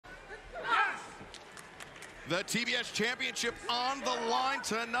The TBS Championship on the line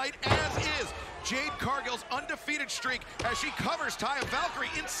tonight, as is Jade Cargill's undefeated streak as she covers Taya Valkyrie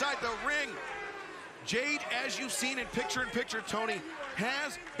inside the ring. Jade, as you've seen in picture, Tony,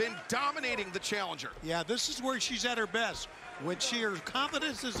 has been dominating the challenger. Yeah, this is where she's at her best. When her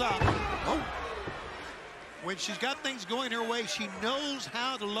confidence is up, when she's got things going her way, she knows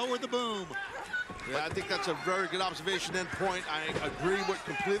how to lower the boom. Yeah, I think that's a very good observation and point. I agree with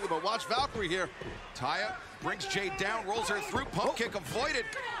completely, but watch Valkyrie here. Taya brings Jade down, rolls her through, pump kick avoided.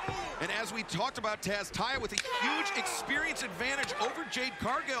 And as we talked about, Taz, Taya with a huge experience advantage over Jade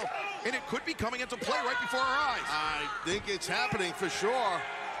Cargill, and it could be coming into play right before our eyes. I think it's happening for sure.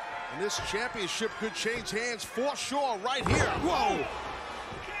 And this championship could change hands for sure right here. Whoa!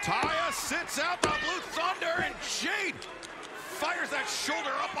 Taya sits out the Blue Thunder, and Jade fires that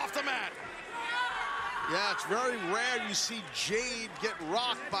shoulder up off the mat. Yeah, it's very rare you see Jade get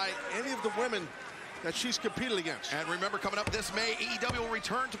rocked by any of the women that she's competed against. And remember, coming up this May, AEW will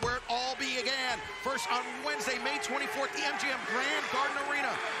return to where it all began. First on Wednesday, May 24th, the MGM Grand Garden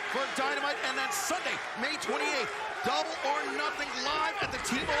Arena for Dynamite, and then Sunday, May 28th, Double or Nothing live at the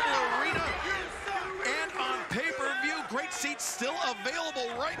T-Mobile Arena. And on pay-per-view, great seats still available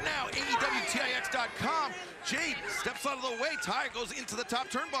right now, AEWTIX.com. Jade steps out of the way, Taya goes into the top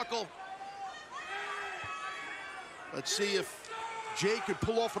turnbuckle. Let's see if Jade can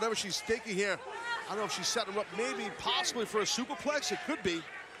pull off whatever she's thinking here. I don't know if she's setting her up, maybe, possibly for a superplex. It could be.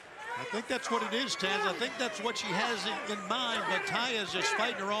 I think that's what it is, Taz. I think that's what she has in mind, but Taya's just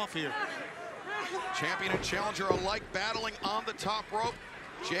fighting her off here. Champion and challenger alike battling on the top rope.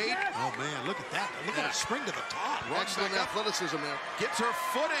 Jade. Oh, man, look at that. Look at her spring to the top. Excellent athleticism there. Gets her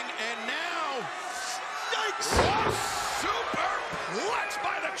footing, and now... Yikes! Superplex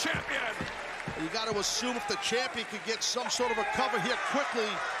by the champion! You got to assume if the champion could get some sort of a cover here quickly,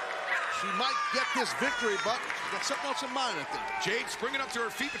 she might get this victory, but she's got something else in mind, I think. Jade springing up to her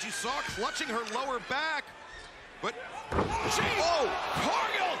feet, but you saw clutching her lower back. But Jade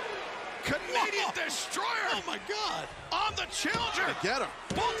Cargill, Canadian Destroyer. Oh, my God. On the challenger. Get her.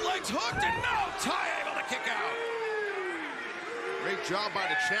 Both legs hooked, and now Taya able to kick out. Great job by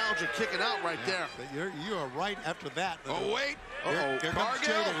the challenger kicking out right there. You are right after that. Oh, wait. Here comes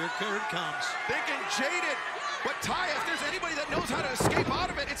Cargill. Jade. Here it comes. Thinking jaded. But Taya, if there's anybody that knows how to escape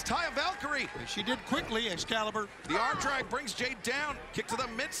out of it, it's Taya Valkyrie. And she did quickly, Excalibur. The arm drag brings Jade down. Kick to the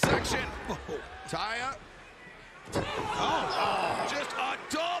midsection. Taya. Just a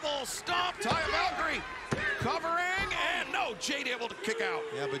double stomp. Taya Valkyrie covering, and no, Jade able to kick out.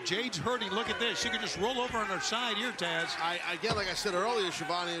 Yeah, but Jade's hurting. Look at this. She can just roll over on her side here, Taz. Again, like I said earlier,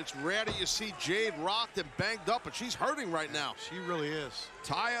 Shivani, it's rare that you see Jade rocked and banged up, but she's hurting right now. She really is.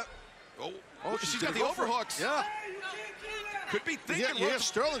 Taya. Oh, she's got the overhooks. Yeah. Could be thinking. Yeah,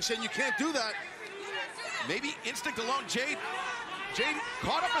 Sterling saying you can't do that. Maybe instinct alone. Jade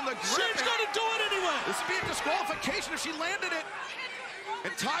caught up in the grip. She's going to do it anyway. This would be a disqualification if she landed it.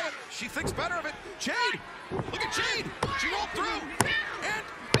 And Taya, she thinks better of it. Jade, look at Jade. She rolled through, and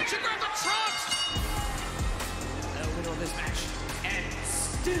she grabbed the trunks. The winner of this match, and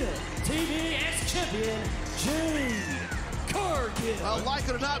still TBS champion, Jade Cargill. Well, like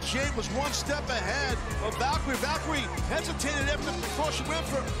it or not, Jade was one step ahead of Valkyrie. Valkyrie hesitated before she went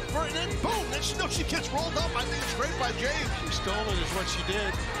for it, and then boom, then she gets rolled up. I think straight by Jade. She stole it is what she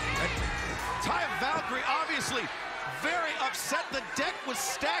did. Taya Valkyrie, obviously, very upset. The deck was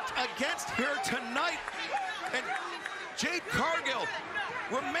stacked against her tonight. And Jade Cargill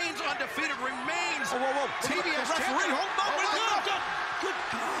remains undefeated, remains TBS champion. Hold on. Good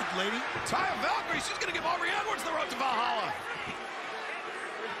God, lady. Taya Valkyrie, she's going to give Aubrey Edwards the road to Valhalla.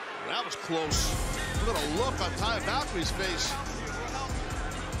 That was close. Look at the look on Taya Valkyrie's face.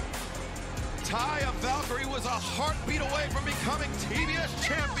 Taya Valkyrie was a heartbeat away from becoming TBS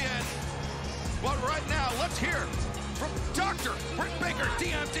champion. But right now, let's hear from Dr. Britt Baker,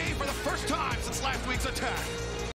 DMD, for the first time since last week's attack.